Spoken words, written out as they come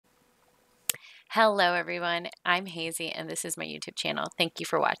Hello everyone, I'm Haysie and this is my YouTube channel. Thank you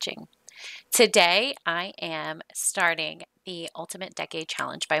for watching. Today I am starting the Ultimate Decade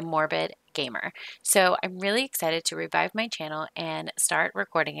Challenge by Morbid Gamer. So I'm really excited to revive my channel and start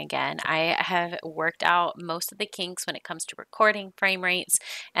recording again. I have worked out most of the kinks when it comes to recording frame rates,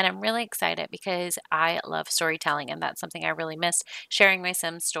 and I'm really excited because I love storytelling and that's something I really missed. Sharing my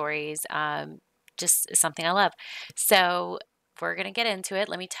Sims stories just is something I love. So we're gonna get into it.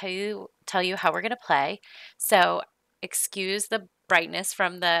 Let me tell you how we're gonna play. So excuse the brightness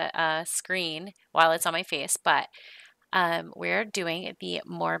from the screen while it's on my face, but we're doing the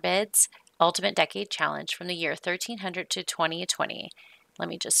Morbid's Ultimate Decade Challenge from the year 1300 to 2020. Let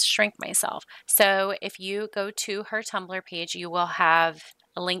me just shrink myself. So if you go to her Tumblr page, you will have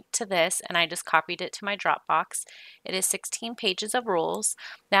a link to this, and I just copied it to my Dropbox. It is 16 pages of rules.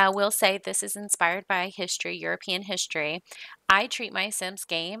 Now, I will say this is inspired by history, European history. I treat my Sims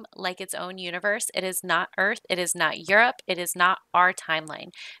game like its own universe. It is not Earth, it is not Europe, it is not our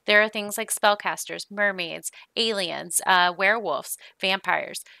timeline. There are things like spellcasters, mermaids, aliens, werewolves,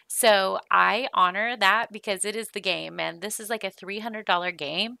 vampires. So I honor that because it is the game, and this is like a $300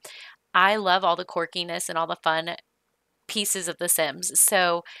 game. I love all the quirkiness and all the fun pieces of The Sims.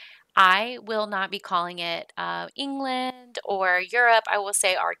 So I will not be calling it England or Europe. I will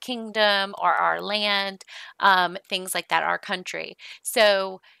say our kingdom or our land, things like that, our country.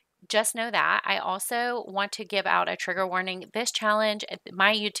 So just know that. I also want to give out a trigger warning. This challenge,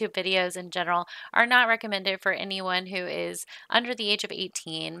 my YouTube videos in general, are not recommended for anyone who is under the age of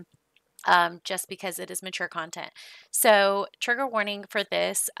 18. Just because it is mature content. So, trigger warning for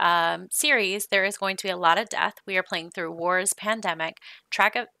this series, there is going to be a lot of death. We are playing through wars, pandemic,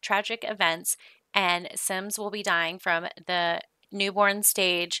 tragic events, and Sims will be dying from the newborn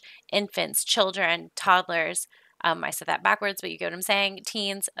stage, infants, children, toddlers. I said that backwards, but you get what I'm saying,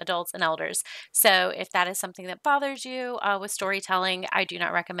 teens, adults, and elders. So if that is something that bothers you with storytelling, I do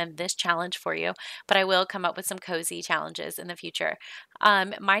not recommend this challenge for you, but I will come up with some cozy challenges in the future.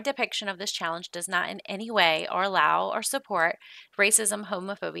 My depiction of this challenge does not in any way or allow or support racism,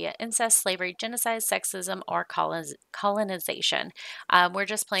 homophobia, incest, slavery, genocide, sexism, or colonization. We're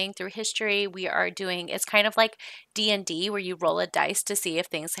just playing through history. We are doing, it's kind of like D&D where you roll a dice to see if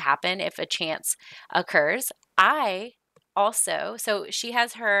things happen, if a chance occurs. So she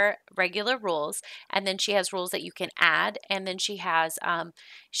has her regular rules, and then she has rules that you can add, and then she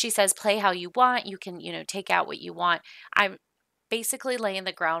says play how you want. You can, take out what you want. I'm basically laying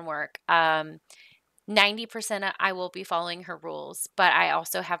the groundwork. 90% I will be following her rules, but I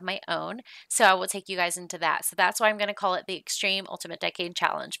also have my own. So I will take you guys into that. So that's why I'm going to call it the Extreme Ultimate Decade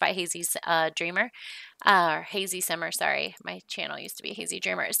Challenge by Haysie Haysie Simmer. Sorry, my channel used to be Haysie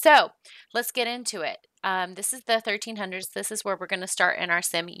Dreamer. So let's get into it. This is the 1300s. This is where we're going to start in our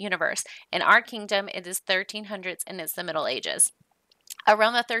sim universe. In our kingdom, it is 1300s and it's the Middle Ages.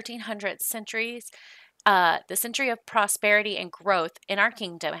 Around the 1300s centuries, the century of prosperity and growth in our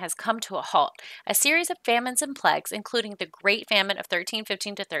kingdom has come to a halt. A series of famines and plagues, including the Great Famine of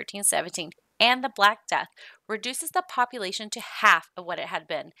 1315 to 1317 and the Black Death, reduces the population to half of what it had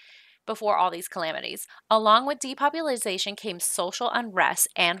been before all these calamities. Along with depopulation came social unrest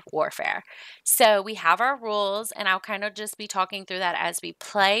and warfare. So we have our rules, and I'll kind of just be talking through that as we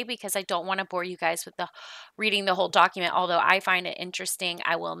play because I don't want to bore you guys with reading the whole document. Although I find it interesting,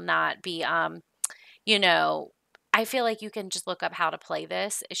 I will not be I feel like you can just look up how to play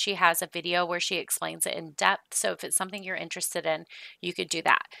this. She has a video where she explains it in depth. So if it's something you're interested in, you could do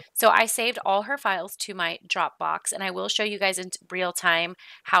that. So I saved all her files to my Dropbox, and I will show you guys in real time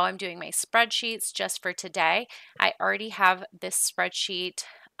how I'm doing my spreadsheets just for today. I already have this spreadsheet.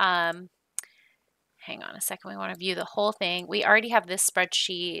 Hang on a second. We want to view the whole thing. We already have this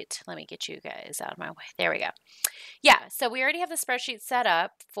spreadsheet. Let me get you guys out of my way. There we go. Yeah, so we already have the spreadsheet set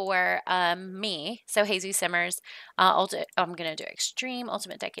up for me. So Haysie Simmer's, I'm going to do Extreme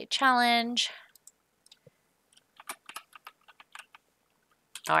Ultimate Decade Challenge.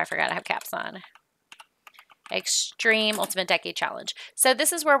 Oh, I forgot I have caps on. Extreme Ultimate Decade Challenge. So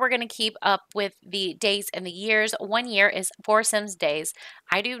this is where we're going to keep up with the days and the years. 1 year is 4 Sims days.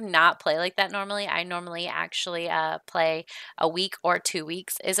 I do not play like that normally. I normally actually play a week or 2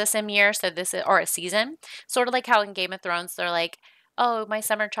 weeks is a Sim year. So this is, or a season, sort of like how in Game of Thrones, they're like, oh, my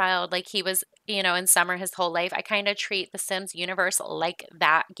summer child, like he was, in summer his whole life. I kind of treat the Sims universe like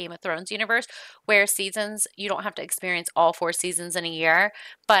that Game of Thrones universe, where seasons, you don't have to experience all 4 seasons in a year,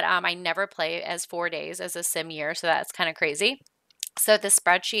 but I never play as 4 days as a Sim year, so that's kind of crazy. So the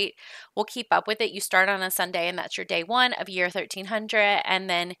spreadsheet will keep up with it. You start on a Sunday, and that's your day 1 of year 1300, and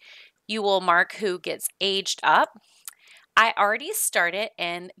then you will mark who gets aged up. I already started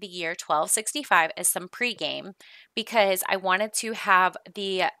in the year 1265 as some pregame because I wanted to have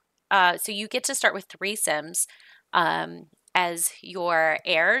so you get to start with 3 Sims um, as your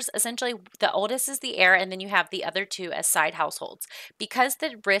heirs. Essentially, the oldest is the heir, and then you have the other 2 as side households. Because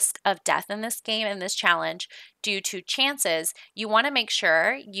the risk of death in this game, in this challenge, due to chances, you want to make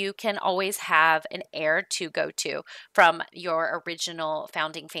sure you can always have an heir to go to from your original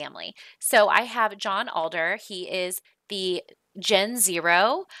founding family. So I have John Alder. He is the Gen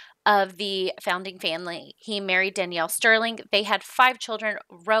Zero of the founding family. He married Danielle Sterling. They had 5 children.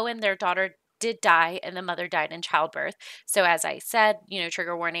 Rowan, their daughter, did die, and the mother died in childbirth. So, as I said,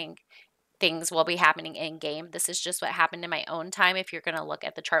 trigger warning, things will be happening in game. This is just what happened in my own time if you're going to look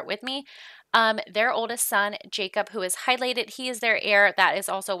at the chart with me. Their oldest son, Jacob, who is highlighted, he is their heir. That is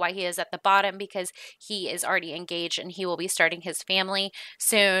also why he is at the bottom, because he is already engaged and he will be starting his family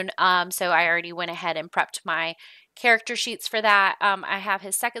soon. So I already went ahead and prepped my character sheets for that. I have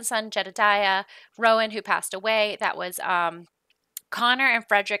his second son, Jedediah. Rowan, who passed away. That was Connor and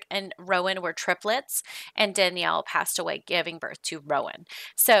Frederick and Rowan were triplets, and Danielle passed away giving birth to Rowan.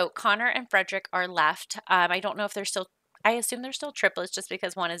 So Connor and Frederick are left. I don't know if they're still, I assume they're still triplets just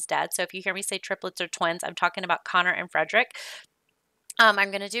because one is dead. So if you hear me say triplets or twins, I'm talking about Connor and Frederick. I'm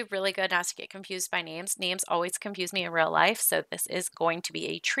going to do really good not to get confused by names. Names always confuse me in real life, so this is going to be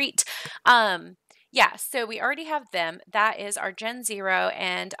a treat. Yeah, so we already have them. That is our Gen Zero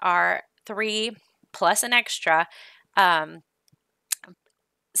and our 3 plus an extra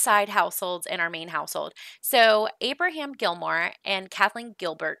side households in our main household. So Abraham Gilmore and Kathleen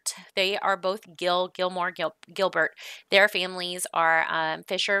Gilbert, they are both Gilbert. Their families are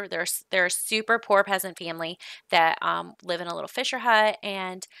Fisher. They're a super poor peasant family that live in a little Fisher hut,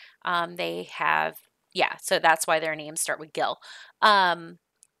 and they have, yeah, so that's why their names start with Gil.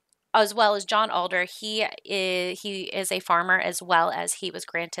 As well as John Alder, he is a farmer, as well as he was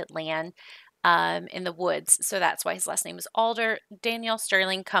granted land in the woods, so that's why his last name is Alder. Danielle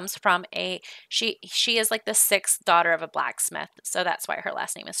Sterling comes from she is like the 6th daughter of a blacksmith, so that's why her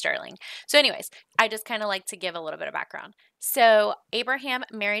last name is Sterling. So anyways, I just kind of like to give a little bit of background. So Abraham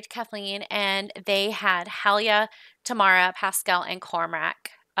married Kathleen, and they had Halia, Tamara, Pascal, and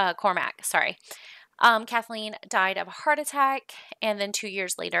Cormac. Sorry. Kathleen died of a heart attack, and then 2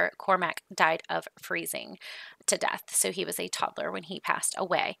 years later, Cormac died of freezing to death. So he was a toddler when he passed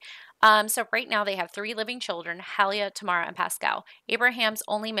away. So right now they have 3 living children, Halia, Tamara, and Pascal. Abraham's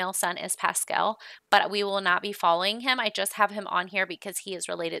only male son is Pascal, but we will not be following him. I just have him on here because he is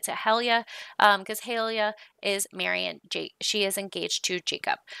related to Halia, because Halia is married, she is engaged to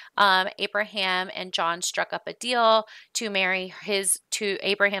Jacob. Abraham and John struck up a deal to marry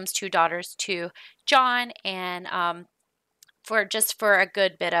Abraham's 2 daughters to John, and for a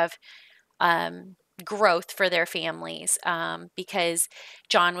good bit of growth for their families, because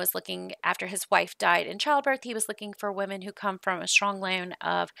John was looking, after his wife died in childbirth, he was looking for women who come from a strong line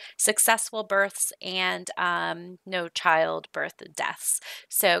of successful births and no childbirth deaths.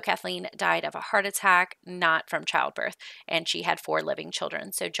 So Kathleen died of a heart attack, not from childbirth, and she had 4 living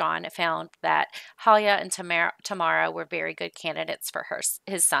children. So John found that Halia and Tamara were very good candidates for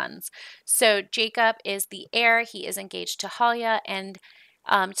his sons. So Jacob is the heir. He is engaged to Halia, and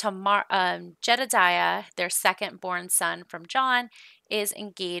Jedediah, their second born son from John, is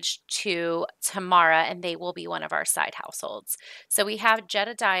engaged to Tamara, and they will be one of our side households. So we have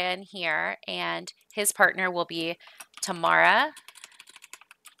Jedediah in here, and his partner will be Tamara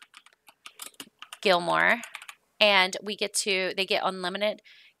Gilmore, and they get unlimited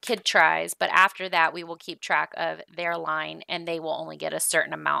kid tries, but after that we will keep track of their line, and they will only get a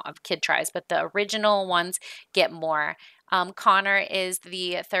certain amount of kid tries, but the original ones get more. Connor is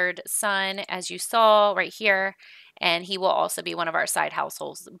the 3rd son, as you saw right here, and he will also be one of our side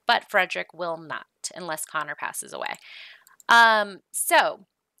households, but Frederick will not unless Connor passes away. So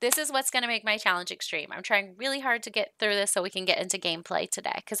this is what's going to make my challenge extreme. I'm trying really hard to get through this so we can get into gameplay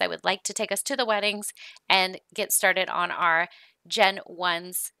today, because I would like to take us to the weddings and get started on our Gen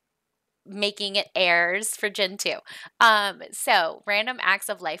 1's making it heirs for Gen 2. So random acts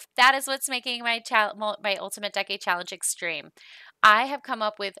of life. That is what's making my Ultimate Decade Challenge extreme. I have come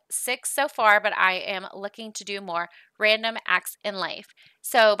up with 6 so far, but I am looking to do more random acts in life.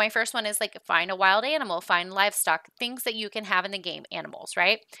 So my first one is like find a wild animal, find livestock, things that you can have in the game, animals,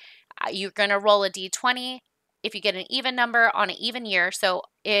 right? You're going to roll a d20. If you get an even number on an even year, so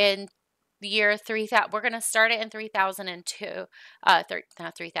in the year 3000, we're going to start it in 3002,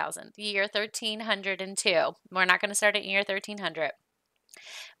 not 3000, the year 1302. We're not going to start it in year 1300,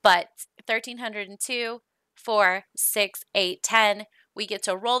 but 1302, 4, 6, 8, 10. We get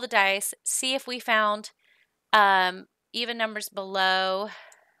to roll the dice, see if we found even numbers below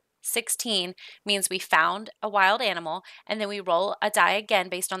 16 means we found a wild animal, and then we roll a die again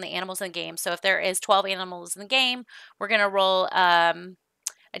based on the animals in the game. So if there is 12 animals in the game, we're going to roll a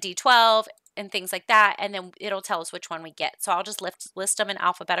D12 and things like that, and then it'll tell us which one we get. So I'll just list them in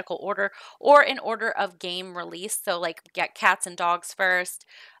alphabetical order or in order of game release. So like get cats and dogs first.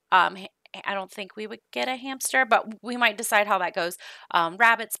 I don't think we would get a hamster, but we might decide how that goes.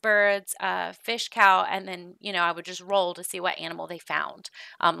 Rabbits, birds, fish, cow, and then, I would just roll to see what animal they found,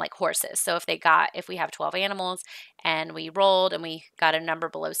 like horses. So if we have 12 animals and we rolled and we got a number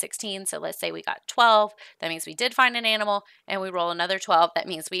below 16, so let's say we got 12, that means we did find an animal, and we roll another 12, that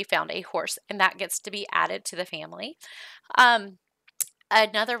means we found a horse, and that gets to be added to the family.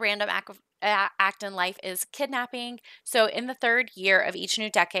 Another random act in life is kidnapping. So in the third year of each new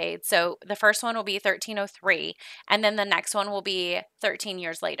decade, so the first one will be 1303, and then the next one will be 13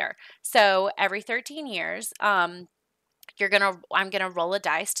 years later. So every 13 years, I'm gonna roll a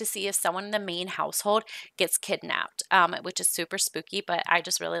dice to see if someone in the main household gets kidnapped, which is super spooky, but I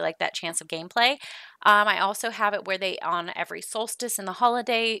just really like that chance of gameplay. I also have it where on every solstice in the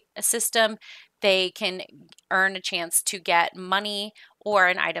holiday system, they can earn a chance to get money or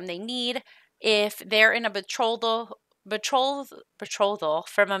an item they need if they're in a betrothal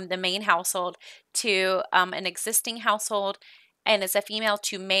from the main household to an existing household, and it's a female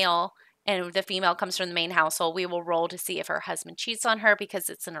to male, and the female comes from the main household. We will roll to see if her husband cheats on her because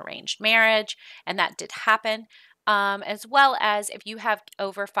it's an arranged marriage, and that did happen. As well as if you have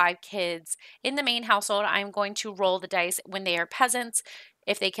over 5 kids in the main household, I'm going to roll the dice when they are peasants.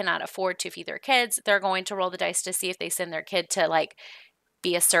 If they cannot afford to feed their kids, they're going to roll the dice to see if they send their kid to like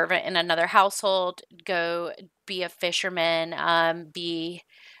be a servant in another household, go be a fisherman, be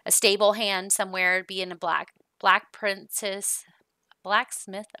a stable hand somewhere, be in a blacksmith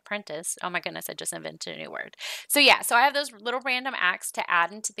apprentice. Oh my goodness, I just invented a new word. So I have those little random acts to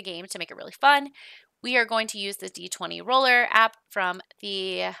add into the game to make it really fun. We are going to use the D20 roller app from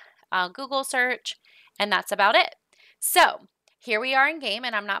the Google search, and that's about it. So here we are in game,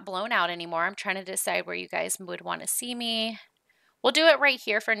 and I'm not blown out anymore. I'm trying to decide where you guys would want to see me. We'll do it right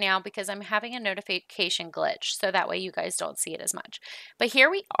here for now because I'm having a notification glitch, so that way you guys don't see it as much. But here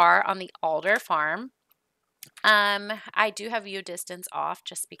we are on the Alder farm. I do have view distance off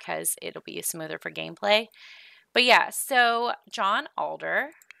just because it'll be smoother for gameplay. But so John Alder,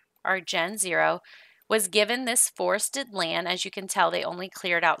 our Gen 0, was given this forested land. As you can tell, they only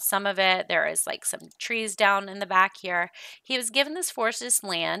cleared out some of it. There is like some trees down in the back here. He was given this forested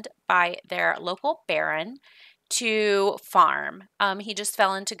land by their local baron to farm. He just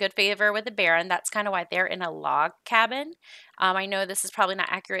fell into good favor with the baron. That's kind of why they're in a log cabin. I know this is probably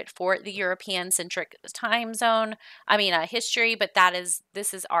not accurate for the European-centric time zone, history, but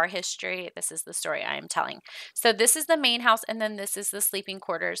this is our history. This is the story I am telling. So this is the main house, and then this is the sleeping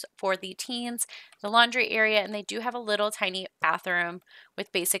quarters for the teens, the laundry area, and they do have a little tiny bathroom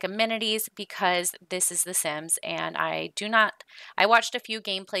with basic amenities because this is The Sims, and I watched a few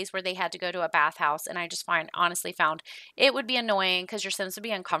gameplays where they had to go to a bathhouse, and I just honestly found it would be annoying because your Sims would be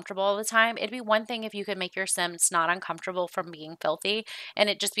uncomfortable all the time. It'd be one thing if you could make your Sims not uncomfortable from being filthy, and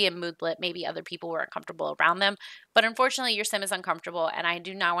it just be a moodlet. Maybe other people were uncomfortable around them, but unfortunately your Sim is uncomfortable, and I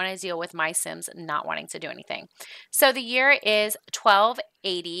do not want to deal with my Sims not wanting to do anything. So the year is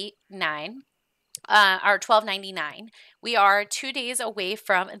 1289. Or 1299. We are 2 days away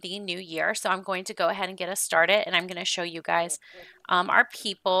from the new year, so I'm going to go ahead and get us started, and I'm going to show you guys our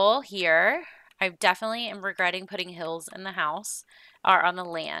people here. I definitely am regretting putting hills in the house or on the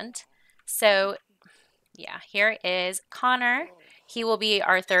land. So here is Connor. He will be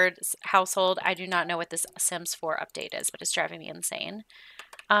our third household. I do not know what this Sims 4 update is, but it's driving me insane.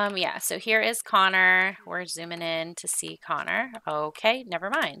 So here is Connor. We're zooming in to see Connor. Okay,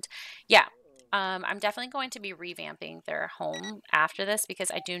 never mind. I'm definitely going to be revamping their home after this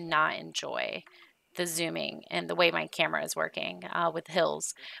because I do not enjoy the zooming and the way my camera is working with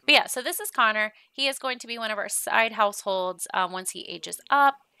hills. But so this is Connor. He is going to be one of our side households once he ages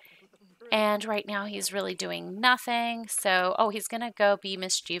up. And right now he's really doing nothing. So, he's going to go be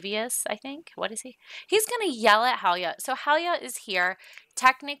mischievous, I think. What is he? He's going to yell at Halia. So Halia is here.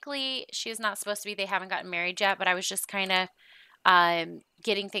 Technically, she's not supposed to be. They haven't gotten married yet, but I was just kind of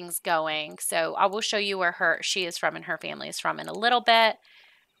getting things going. So I will show you where she is from and her family is from in a little bit.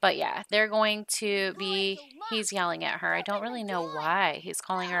 But they're going to be, he's yelling at her. I don't really know why. He's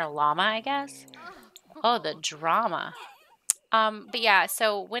calling her a llama, I guess. Oh, the drama.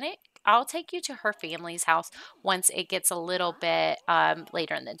 So I'll take you to her family's house once it gets a little bit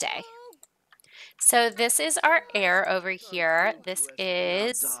later in the day. So this is our heir over here. This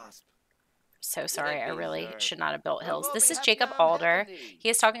is so sorry. I really sir. should not have built I'm hills. This hoping is happy Jacob I'm Alder. helping thee. He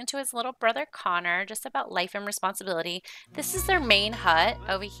is talking to his little brother Connor just about life and responsibility. This is their main hut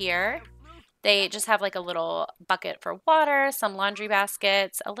over here. They just have like a little bucket for water, some laundry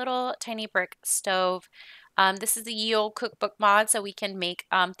baskets, a little tiny brick stove. This is the Yule cookbook mod, so we can make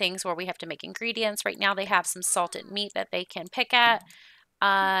things where we have to make ingredients. Right now they have some salted meat that they can pick at.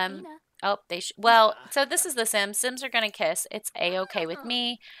 Um, oh, well, so this is the Sims. Sims are going to kiss. It's A-okay with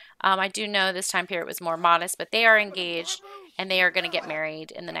me. I do know this time period was more modest, but they are engaged and they are going to get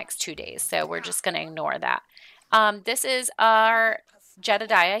married in the next 2 days. So we're just going to ignore that. This is our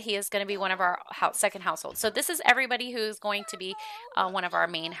Jedediah. He is going to be one of our second households. So this is everybody who's going to be one of our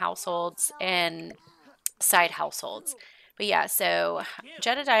main households and side households. But yeah, so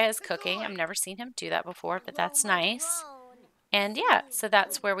Jedediah is cooking. I've never seen him do that before, but that's nice. And yeah, so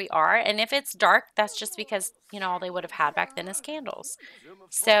that's where we are. And if it's dark, that's just because, all they would have had back then is candles.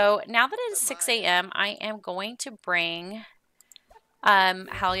 So now that it is 6 a.m., I am going to bring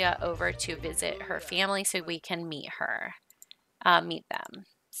Halia over to visit her family so we can meet them.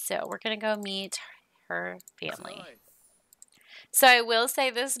 So we're going to go meet her family. So I will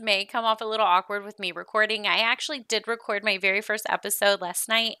say this may come off a little awkward with me recording. I actually did record my very first episode last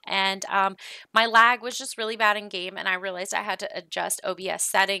night, and my lag was just really bad in game, and I realized I had to adjust OBS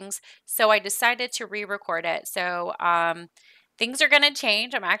settings, so I decided to re-record it. So things are going to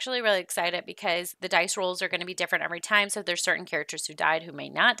change. I'm actually really excited because the dice rolls are going to be different every time. So there's certain characters who died who may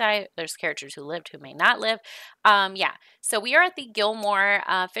not die. There's characters who lived who may not live. Yeah. So we are at the Gilmore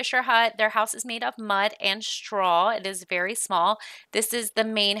Fisher Hut. Their house is made of mud and straw. It is very small. This is the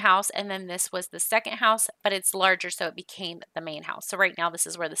main house, and then this was the second house, but it's larger, so it became the main house. So right now this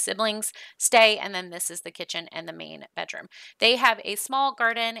is where the siblings stay, and then this is the kitchen and the main bedroom. They have a small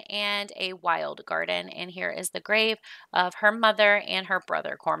garden and a wild garden, and here is the grave of her mother and her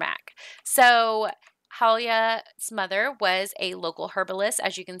brother Cormac. So Halia's mother was a local herbalist.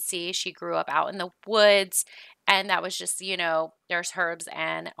 As you can see, she grew up out in the woods, and that was just, there's herbs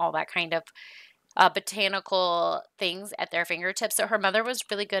and all that kind of botanical things at their fingertips. So her mother was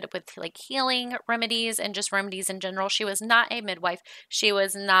really good with like healing remedies and just remedies in general. She was not a midwife. She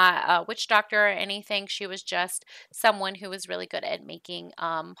was not a witch doctor or anything. She was just someone who was really good at making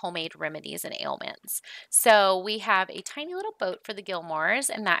homemade remedies and ailments. So we have a tiny little boat for the Gilmores,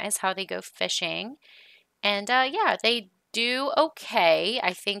 and that is how they go fishing. And yeah, they do okay.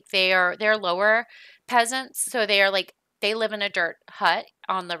 I think they're lower peasants, so they live in a dirt hut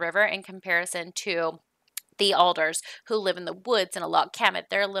on the river in comparison to the Alders who live in the woods in a log cabin.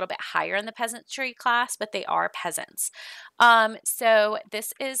 They're a little bit higher in the peasantry class, but they are peasants. So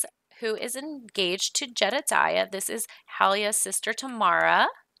this is who is engaged to Jedediah. This is Halia's sister Tamara.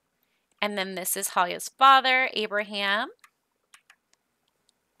 And then this is Halia's father, Abraham.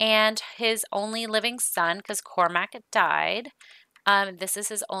 And his only living son, because Cormac died. This is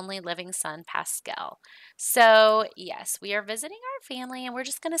his only living son, Pascal. So, yes, we are visiting our family, and we're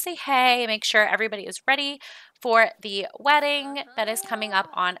just going to say hey, make sure everybody is ready for the wedding that is coming up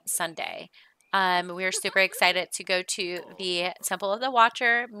on Sunday. We are super excited to go to the Temple of the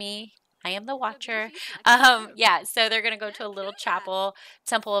Watcher. I am the Watcher. Yeah, so they're going to go to a little chapel,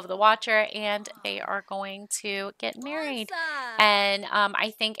 Temple of the Watcher, and they are going to get married. And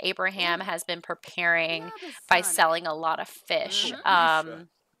I think Abraham has been preparing by selling a lot of fish.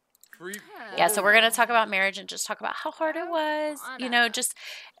 Yeah, so we're going to talk about marriage and just talk about how hard it was, just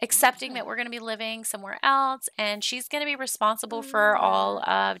accepting that we're going to be living somewhere else. And she's going to be responsible for all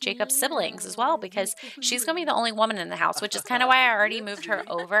of Jacob's siblings as well, because she's going to be the only woman in the house, which is kind of why I already moved her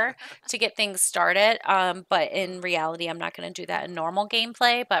over to get things started. But in reality, I'm not going to do that in normal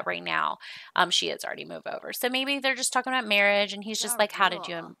gameplay. But right now, she has already moved over. So maybe they're just talking about marriage, and he's just like,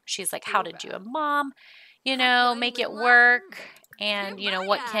 she's like, how did you and mom, make it work? And,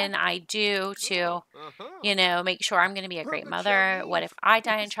 what can I do to, make sure I'm going to be a great mother? What if I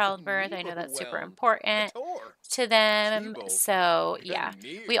die in childbirth? I know that's super important to them. So, yeah.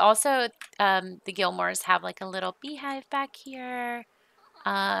 We also, the Gilmores have like a little beehive back here.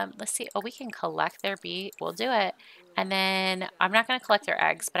 Let's see. Oh, we can collect their bee. We'll do it. And then I'm not going to collect their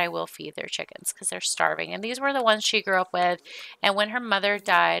eggs, but I will feed their chickens because they're starving. And these were the ones she grew up with. And when her mother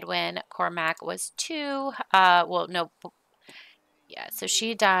died, when Cormac was 2, yeah, so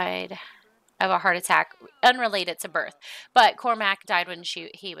she died of a heart attack unrelated to birth. But Cormac died when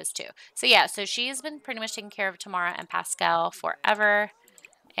he was 2. So yeah, so she's been pretty much taking care of Tamara and Pascal forever.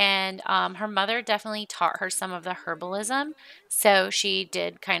 And her mother definitely taught her some of the herbalism. So she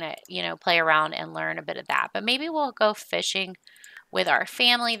did kind of, play around and learn a bit of that. But maybe we'll go fishing with our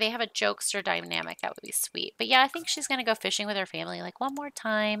family. They have a jokester dynamic. That would be sweet. But yeah, I think she's going to go fishing with her family like one more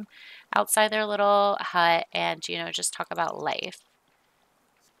time outside their little hut and, you know, just talk about life.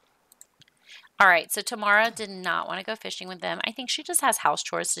 All right, so Tamara did not want to go fishing with them. I think she just has house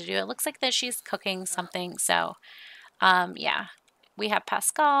chores to do. It looks like that she's cooking something. So, yeah, we have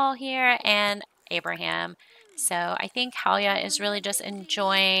Pascal here and Abraham. So I think Halia is really just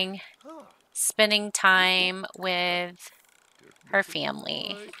enjoying spending time with her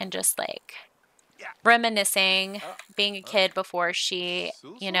family and just like reminiscing being a kid before she,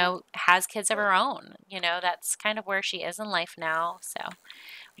 you know, has kids of her own. You know, that's kind of where she is in life now. So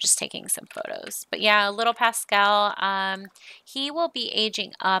we're just taking some photos. But yeah, little Pascal, he will be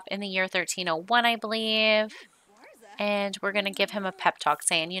aging up in the year 1301, I believe. And we're going to give him a pep talk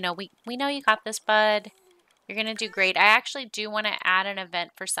saying, you know, we know you got this, bud. You're going to do great. I actually do want to add an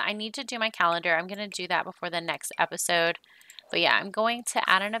event for I need to do my calendar. I'm going to do that before the next episode. But yeah, I'm going to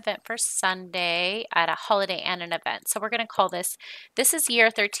add an event for Sunday at a holiday and an event. So we're going to call this is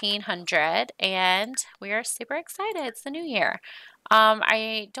year 1300 and we are super excited. It's the new year.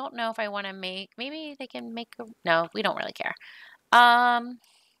 I don't know if I want to maybe they can make no, we don't really care.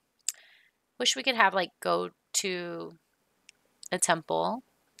 Wish we could have like go to a temple.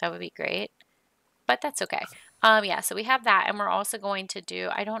 That would be great. But that's okay. Yeah, so we have that and we're also going to do,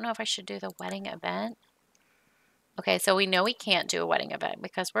 I don't know if I should do the wedding event. Okay, so we know we can't do a wedding event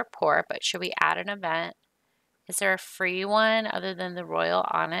because we're poor, but should we add an event? Is there a free one other than the royal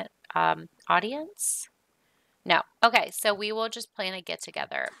audience? No. Okay, so we will just plan a get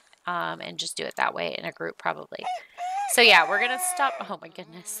together and just do it that way in a group probably. So yeah, we're going to stop. Oh my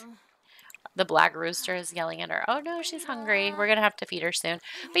goodness. The black rooster is yelling at her. Oh no, she's hungry. We're going to have to feed her soon.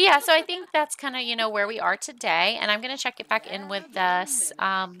 But yeah, so I think that's kind of, you know, where we are today. And I'm going to check it back in with us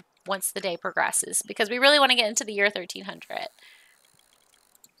once the day progresses because we really want to get into the year 1300.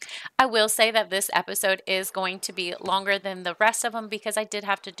 I will say that this episode is going to be longer than the rest of them because I did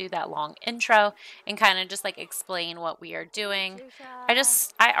have to do that long intro and kind of just like explain what we are doing.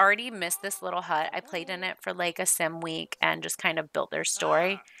 I already missed this little hut. I played in it for like a sim week and just kind of built their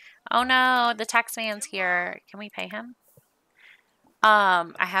story. Oh no, the tax man's here. Can we pay him? I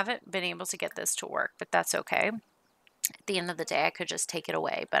haven't been able to get this to work, but that's okay. At the end of the day, I could just take it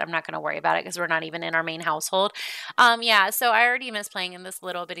away, but I'm not going to worry about it because we're not even in our main household. Yeah, so I already miss playing in this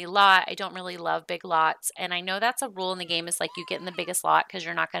little bitty lot. I don't really love big lots, and I know that's a rule in the game is like you get in the biggest lot because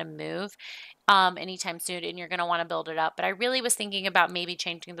you're not going to move anytime soon and you're going to want to build it up. But I really was thinking about maybe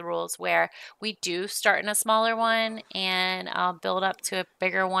changing the rules where we do start in a smaller one and build up to a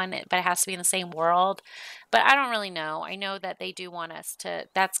bigger one, but it has to be in the same world. But I don't really know. I know that they do want us to,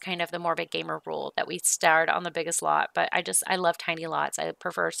 that's kind of the Morbid Gamer rule that we start on the biggest lot. But I love tiny lots. I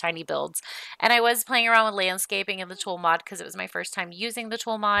prefer tiny builds. And I was playing around with landscaping in the tool mod because it was my first time using the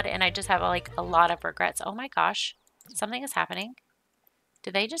tool mod. And I just have like a lot of regrets. Oh my gosh, something is happening.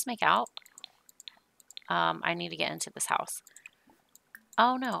 Did they just make out? I need to get into this house.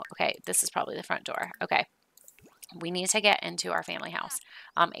 Oh no. Okay, this is probably the front door. Okay. We need to get into our family house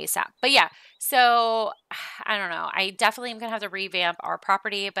ASAP. But yeah, so I don't know. I definitely am going to have to revamp our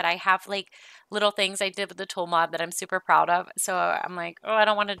property, but I have like little things I did with the tool mod that I'm super proud of. So I'm like, oh, I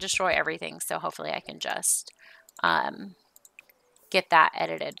don't want to destroy everything. So hopefully I can just get that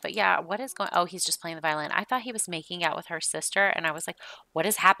edited. But yeah, what is going, oh, he's just playing the violin. I thought he was making out with her sister and I was like, what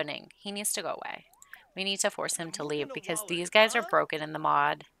is happening? He needs to go away. We need to force him to leave because these guys are broken in the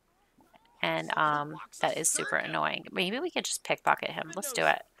mod. And that is super annoying. Maybe we could just pickpocket him. Let's do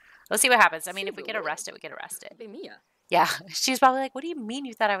it. Let's see what happens. I mean, if we get arrested, we get arrested. Yeah, she's probably like, what do you mean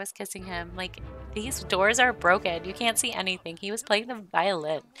you thought I was kissing him? Like, these doors are broken. You can't see anything. He was playing the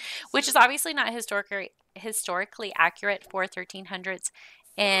violin, which is obviously not historically accurate for 1300s.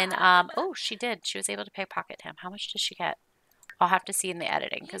 And, oh, she did. She was able to pickpocket him. How much did she get? I'll have to see in the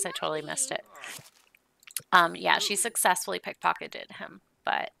editing because I totally missed it. Yeah, she successfully pickpocketed him.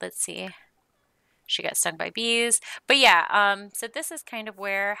 But let's see. She got stung by bees. But yeah, so this is kind of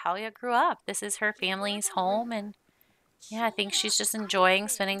where Halia grew up. This is her family's home. And yeah, I think she's just enjoying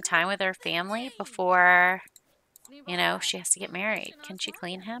spending time with her family before, you know, she has to get married. Can she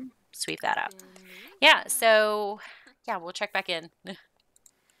clean him? Sweep that up. Yeah, so yeah, we'll check back in.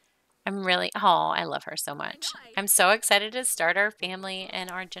 I'm really, oh, I love her so much. I'm so excited to start our family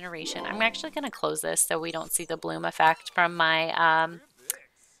and our generation. I'm actually going to close this so we don't see the bloom effect from my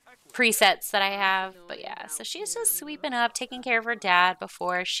presets that I have. But yeah, so she's just sweeping up, taking care of her dad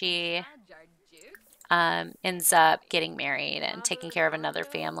before she ends up getting married and taking care of another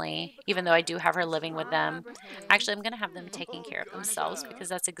family, even though I do have her living with them. Actually, I'm going to have them taking care of themselves because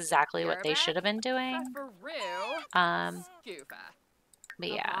that's exactly what they should have been doing. But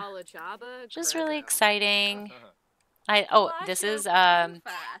yeah, just really PREQUEL. exciting. This is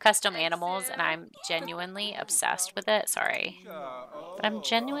custom animals, and I'm genuinely obsessed with it. Sorry, but I'm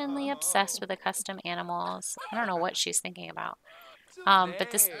genuinely obsessed with the custom animals. I don't know what she's thinking about. But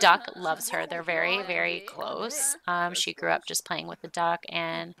this duck loves her. They're very, very close. She grew up just playing with the duck,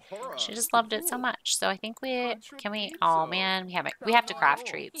 and she just loved it so much. So I think oh man, we have to craft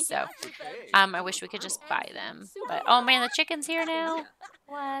treats. So I wish we could just buy them. But oh man, the chicken's here now.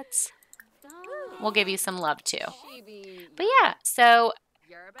 What? We'll give you some love too. But yeah, so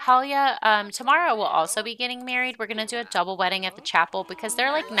Halia, tomorrow we'll also be getting married. We're gonna do a double wedding at the chapel because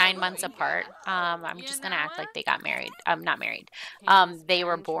they're like 9 months apart. I'm just gonna act like they got married. Not married. They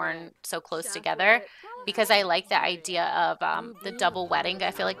were born so close together because I like the idea of the double wedding.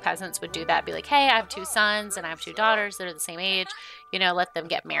 I feel like peasants would do that. Be like, hey, I have 2 sons and I have 2 daughters. They're the same age. Let them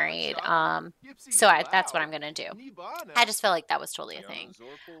get married. That's what I'm gonna do. I just feel like that was totally a thing.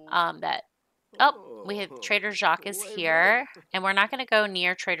 That we have Trader Jacques is here, and we're not going to go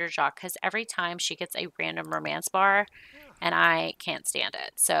near Trader Jacques because every time she gets a random romance bar, and I can't stand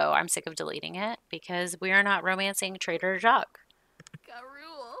it. So I'm sick of deleting it because we are not romancing Trader Jacques.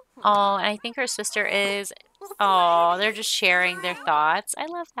 Oh, and I think her sister is. Oh, they're just sharing their thoughts. I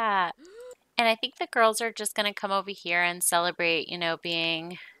love that. And I think the girls are just going to come over here and celebrate,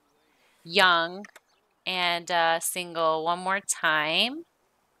 being young and single one more time.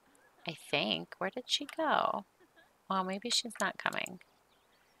 I think. Where did she go? Well, maybe she's not coming.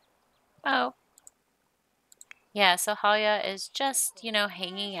 Oh. Yeah, so Halia is just,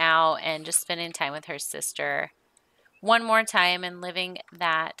 hanging out and just spending time with her sister one more time and living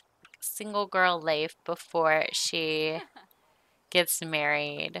that single girl life before she gets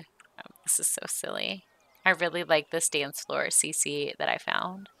married. This is so silly. I really like this dance floor CC that I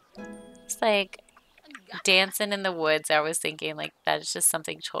found. It's like dancing in the woods. I was thinking like that's just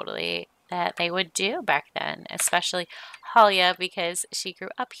something totally that they would do back then, especially Halia because she grew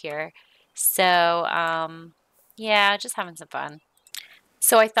up here. So, yeah, just having some fun.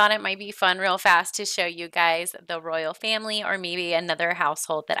 So I thought it might be fun real fast to show you guys the royal family or maybe another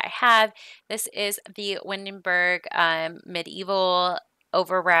household that I have. This is the Windenburg medieval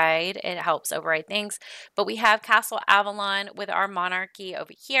override. It helps override things. But we have Castle Avalon with our monarchy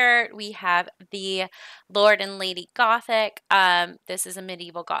over here. We have the Lord and Lady Gothic. This is a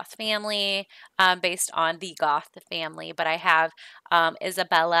medieval Goth family based on the Goth family. But I have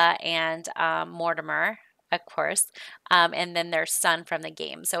Isabella and Mortimer, of course, and then their son from the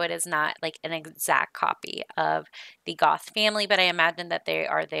game. So it is not like an exact copy of the Goth family, but I imagine that they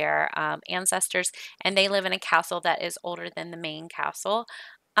are their ancestors, and they live in a castle that is older than the main castle.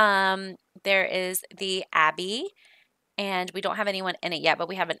 There is the Abbey, and we don't have anyone in it yet, but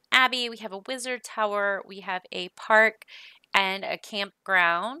we have an Abbey, we have a wizard tower, we have a park, and a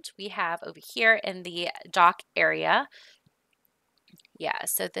campground we have over here in the dock area. Yeah,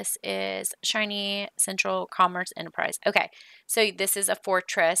 so this is Shiny Central Commerce Enterprise. Okay, so this is a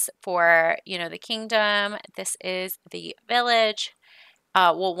fortress for, the kingdom. This is the village.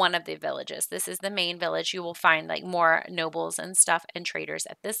 One of the villages. This is the main village. You will find like more nobles and stuff and traders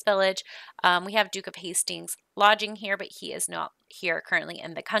at this village. We have Duke of Hastings lodging here, but he is not here currently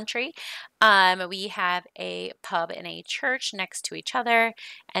in the country. We have a pub and a church next to each other,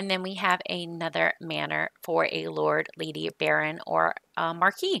 and then we have another manor for a lord, lady, baron, or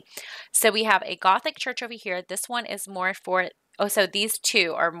marquis. So we have a Gothic church over here. This one is more for so these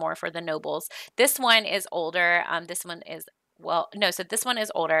two are more for the nobles. This one is older. This one is so this one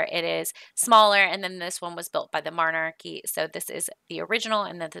is older. It is smaller, and then this one was built by the monarchy. So this is the original,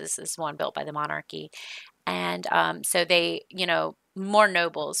 and then this is one built by the monarchy. And so they, more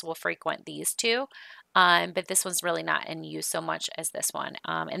nobles will frequent these two. But this one's really not in use so much as this one.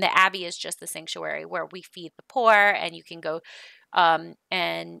 And the Abbey is just the sanctuary where we feed the poor, and you can go,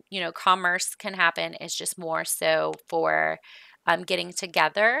 and, commerce can happen. It's just more so for getting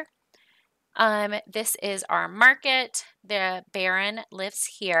together. This is our market. The Baron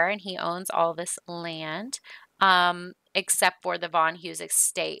lives here and he owns all this land, except for the Von Hughes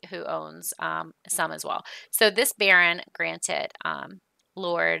estate who owns some as well. So this Baron granted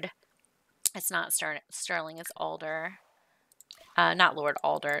Lord, it's not Sterling, it's Alder. Not Lord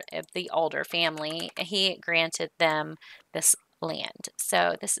Alder, the Alder family. He granted them this land.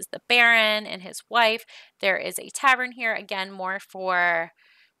 So this is the Baron and his wife. There is a tavern here, again, more for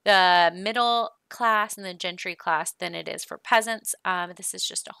the middle class and the gentry class than it is for peasants. This is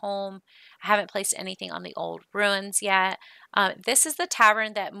just a home. I haven't placed anything on the old ruins yet. This is the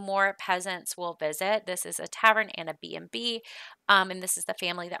tavern that more peasants will visit. This is a tavern and a B&B, and this is the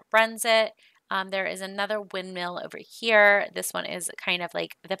family that runs it. There is another windmill over here. This one is kind of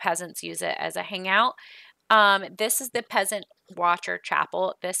like the peasants use it as a hangout. This is the peasant watcher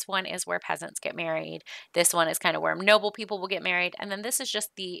chapel. This one is where peasants get married. This one is kind of where noble people will get married. And then this is just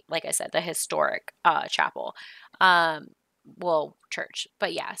the, like I said, the historic chapel. Well, church.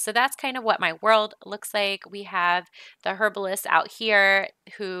 But yeah, so that's kind of what my world looks like. We have the herbalist out here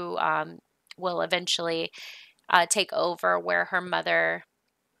who will eventually take over where her mother,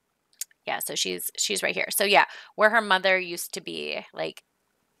 yeah, so she's right here. So yeah, where her mother used to be, like,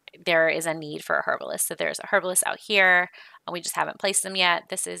 there is a need for a herbalist. So there's a herbalist out here. We just haven't placed them yet.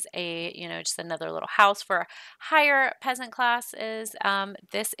 This is a, just another little house for higher peasant classes.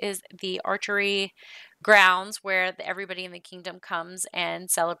 This is the archery grounds where everybody in the kingdom comes and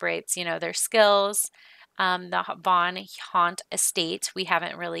celebrates, their skills. The Von Haunt estate, we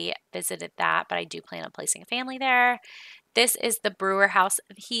haven't really visited that, but I do plan on placing a family there. This is the brewer house.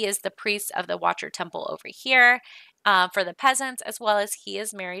 He is the priest of the Watcher Temple over here for the peasants, as well as he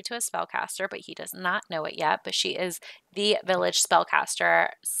is married to a spellcaster, but he does not know it yet. But she is the village spellcaster,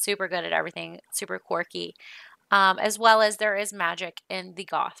 super good at everything, super quirky. As well as there is magic in the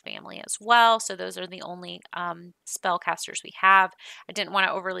Goth family as well. So those are the only spellcasters we have. I didn't want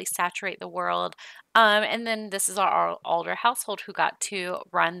to overly saturate the world. And then this is our older household who got to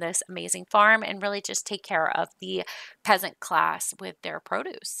run this amazing farm and really just take care of the peasant class with their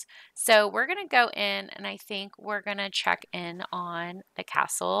produce. So we're going to go in and I think we're going to check in on the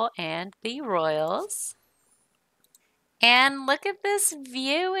castle and the royals. And look at this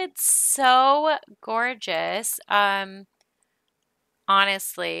view. It's so gorgeous.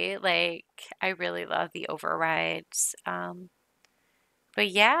 Honestly, like, I really love the overrides.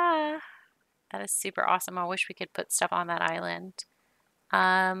 But yeah, that is super awesome. I wish we could put stuff on that island.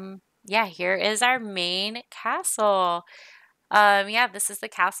 Yeah, here is our main castle. Yeah, this is the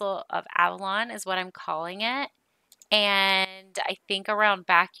Castle of Avalon is what I'm calling it. And I think around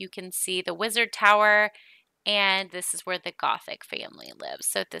back you can see the Wizard Tower. And this is where the Gothic family lives.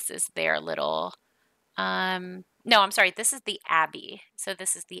 So this is their little, no, I'm sorry, this is the Abbey. So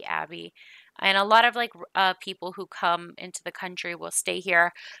this is the Abbey. And a lot of like people who come into the country will stay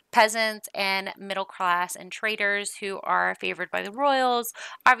here. Peasants and middle class and traders who are favored by the royals.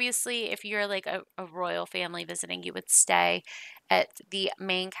 Obviously, if you're like a royal family visiting, you would stay at the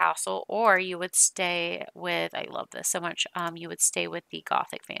main castle or you would stay with, I love this so much, you would stay with the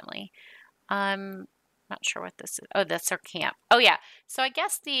Gothic family. Not sure what this is. Oh, that's their camp. Oh, yeah. So I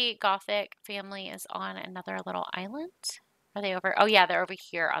guess the Gothic family is on another little island. Are they over? Oh, yeah, they're over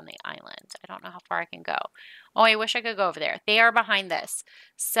here on the island. I don't know how far I can go. Oh, I wish I could go over there. They are behind this.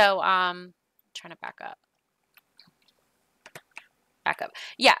 So, trying to back up.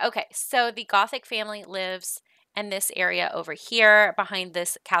 Yeah, okay. So the Gothic family lives in this area over here behind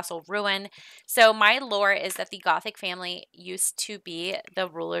this castle ruin. So my lore is that the Gothic family used to be the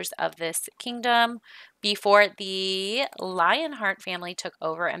rulers of this kingdom before the Lionheart family took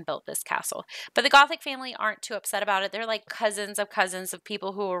over and built this castle. But the Gothic family aren't too upset about it. They're like cousins of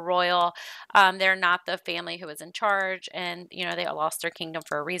people who were royal. They're not the family who was in charge, and they lost their kingdom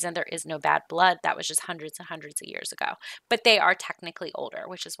for a reason. There is no bad blood. That was just hundreds and hundreds of years ago. But they are technically older,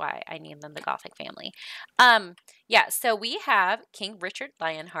 which is why I named them the Gothic family. Yeah, so we have King Richard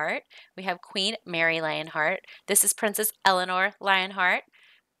Lionheart. We have Queen Mary Lionheart. This is Princess Eleanor Lionheart.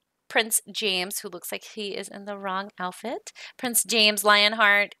 Prince James, who looks like he is in the wrong outfit. Prince James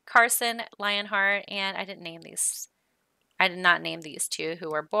Lionheart, Carson Lionheart, and I didn't name these. I did not name these two who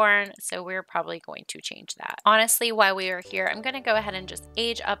were born, so we're probably going to change that. Honestly, while we are here, I'm going to go ahead and just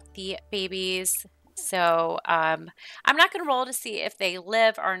age up the babies. So I'm not going to roll to see if they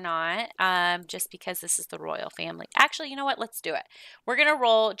live or not, just because this is the royal family. Actually, you know what? Let's do it. We're going to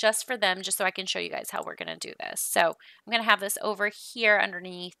roll just for them, just so I can show you guys how we're going to do this. So I'm going to have this over here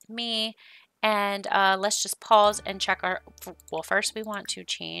underneath me, and let's just pause and check our, well, first we want to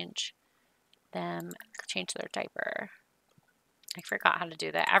change their diaper. I forgot how to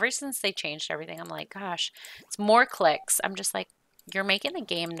do that. Ever since they changed everything, I'm like, gosh, it's more clicks. I'm just like, you're making the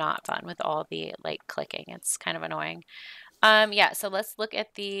game not fun with all the like clicking. It's kind of annoying. Yeah, so let's look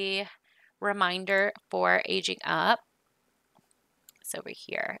at the reminder for aging up. It's over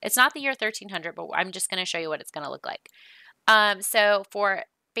here. It's not the year 1300, but I'm just going to show you what it's going to look like. So for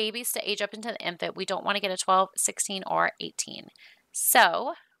babies to age up into the infant, we don't want to get a 12, 16, or 18.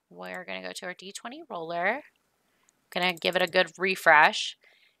 So we're going to go to our D20 roller. Going to give it a good refresh.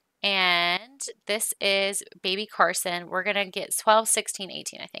 And this is baby Carson. We're going to get 12, 16,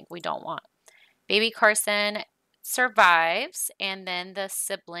 18, I think. We don't want. Baby Carson survives, and then the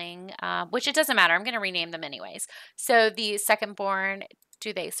sibling, which it doesn't matter. I'm going to rename them anyways. So the second born,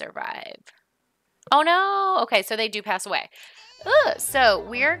 do they survive? Oh no. Okay, so they do pass away. Ugh, so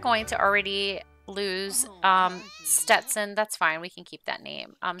we're going to already lose Stetson. That's fine. We can keep that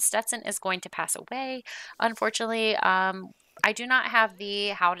name. Stetson is going to pass away. Unfortunately, I do not have the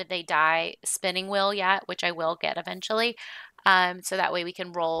how did they die spinning wheel yet, which I will get eventually. So that way we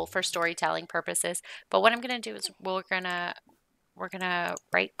can roll for storytelling purposes. But what I'm gonna do is we're gonna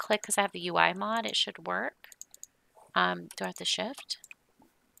right click because I have the UI mod. It should work. Do I have to shift?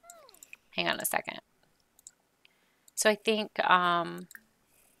 Hang on a second. So I think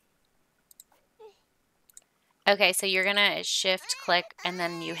okay, so you're gonna shift click and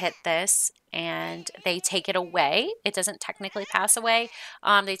then you hit this and they take it away. It doesn't technically pass away.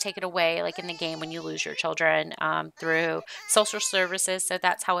 They take it away like in the game when you lose your children through social services. So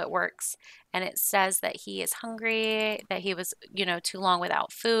that's how it works. And it says that he is hungry, that he was, too long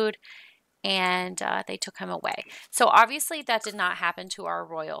without food, and they took him away. So obviously that did not happen to our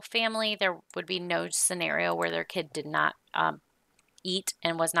royal family. There would be no scenario where their kid did not eat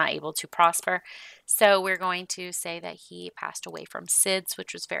and was not able to prosper. So we're going to say that he passed away from SIDS,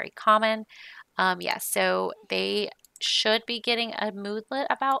 which was very common. Yeah, so they should be getting a moodlet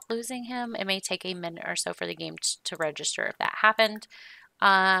about losing him. It may take a minute or so for the game to register if that happened.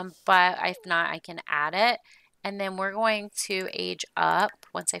 But if not, I can add it. And then we're going to age up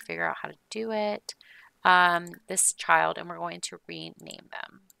once I figure out how to do it, this child, and we're going to rename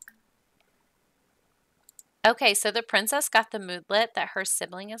them. Okay, so the princess got the moodlet that her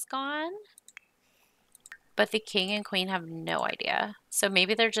sibling is gone, but the king and queen have no idea. So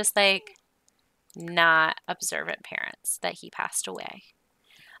maybe they're just like not observant parents that he passed away.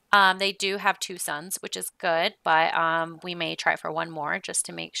 They do have 2 sons, which is good, but we may try for one more just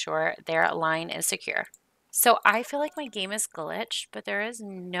to make sure their line is secure. So I feel like my game is glitched, but there is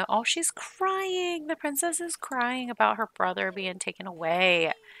no... Oh, she's crying. The princess is crying about her brother being taken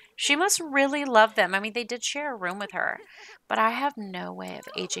away. She must really love them. I mean, they did share a room with her, but I have no way of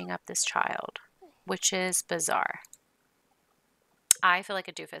aging up this child, which is bizarre. I feel like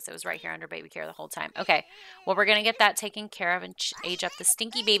a doofus. It was right here under baby care the whole time. Okay, well, we're going to get that taken care of and age up the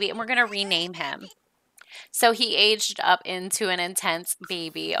stinky baby, and we're going to rename him. So he aged up into an intense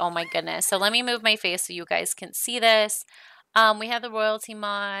baby. Oh my goodness. So let me move my face so you guys can see this. We have the royalty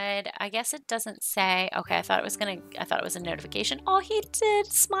mod. I guess it doesn't say. Okay, I thought it was a notification. Oh, he did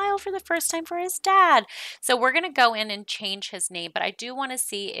smile for the first time for his dad. So we're gonna go in and change his name, but I do want to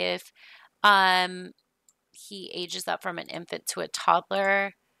see if he ages up from an infant to a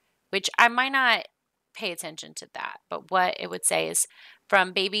toddler, which I might not pay attention to that. But what it would say is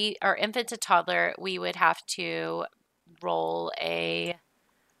from baby or infant to toddler, we would have to roll a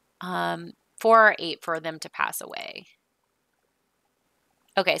 4 or 8 for them to pass away.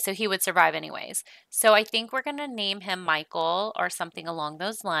 Okay, so he would survive anyways. So I think we're going to name him Michael or something along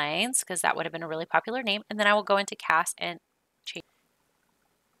those lines because that would have been a really popular name. And then I will go into cast and change.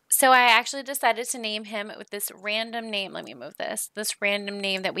 So I actually decided to name him with this random name. Let me move this. This random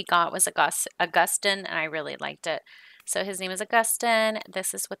name that we got was Augustin, and I really liked it. So his name is Augustin.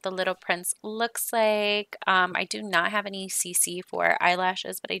 This is what the little prince looks like. I do not have any CC for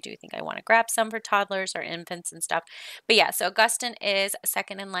eyelashes, but I do think I want to grab some for toddlers or infants and stuff. But yeah, so Augustin is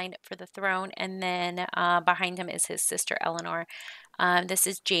second in line for the throne, and then behind him is his sister Eleanor. This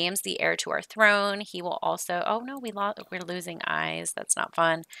is James, the heir to our throne. He will also, oh no, we're losing eyes. That's not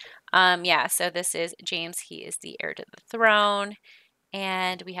fun. Yeah, so this is James. He is the heir to the throne.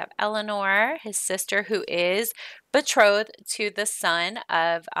 And we have Eleanor, his sister, who is betrothed to the son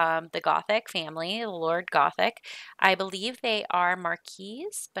of the Gothic family, Lord Gothic. I believe they are Marquis,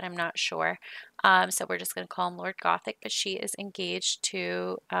 but I'm not sure. So we're just going to call him Lord Gothic, but she is engaged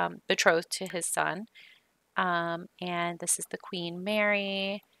to, betrothed to his son. And this is the Queen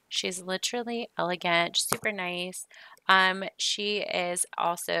Mary. She's literally elegant, super nice. She is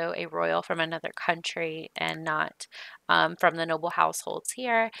also a royal from another country and not from the noble households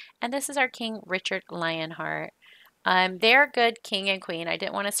here. And this is our King Richard Lionheart. They're good king and queen. I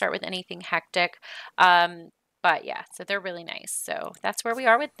didn't want to start with anything hectic. But yeah, so they're really nice. So that's where we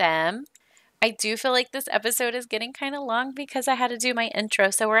are with them. I do feel like this episode is getting kind of long because I had to do my intro.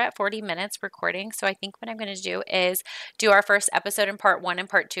 So we're at 40 minutes recording. So I think what I'm going to do is do our first episode in part 1 and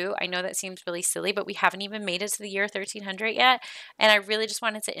part 2. I know that seems really silly, but we haven't even made it to the year 1300 yet. And I really just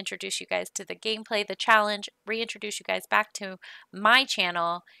wanted to introduce you guys to the gameplay, the challenge, reintroduce you guys back to my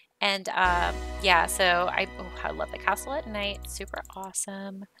channel. And yeah, so I love the castle at night. Super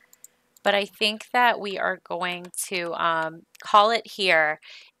awesome. But I think that we are going to call it here.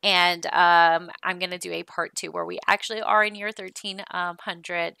 And I'm going to do a part 2 where we actually are in year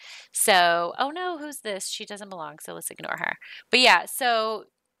 1300. So, oh no, who's this? She doesn't belong, so let's ignore her. But yeah, so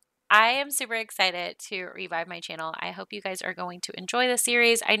I am super excited to revive my channel. I hope you guys are going to enjoy the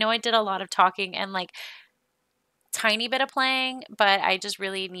series. I know I did a lot of talking and like tiny bit of playing, but I just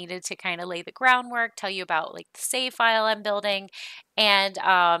really needed to kind of lay the groundwork, tell you about like the save file I'm building, and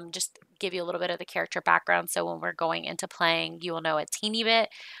just give you a little bit of the character background. So when we're going into playing, you will know a teeny bit.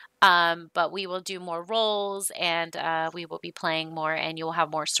 But we will do more roles and we will be playing more, and you will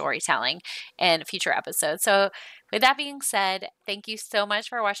have more storytelling in future episodes. So with that being said, thank you so much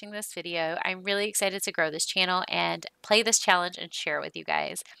for watching this video. I'm really excited to grow this channel and play this challenge and share it with you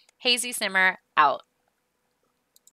guys. Haysie Simmer out.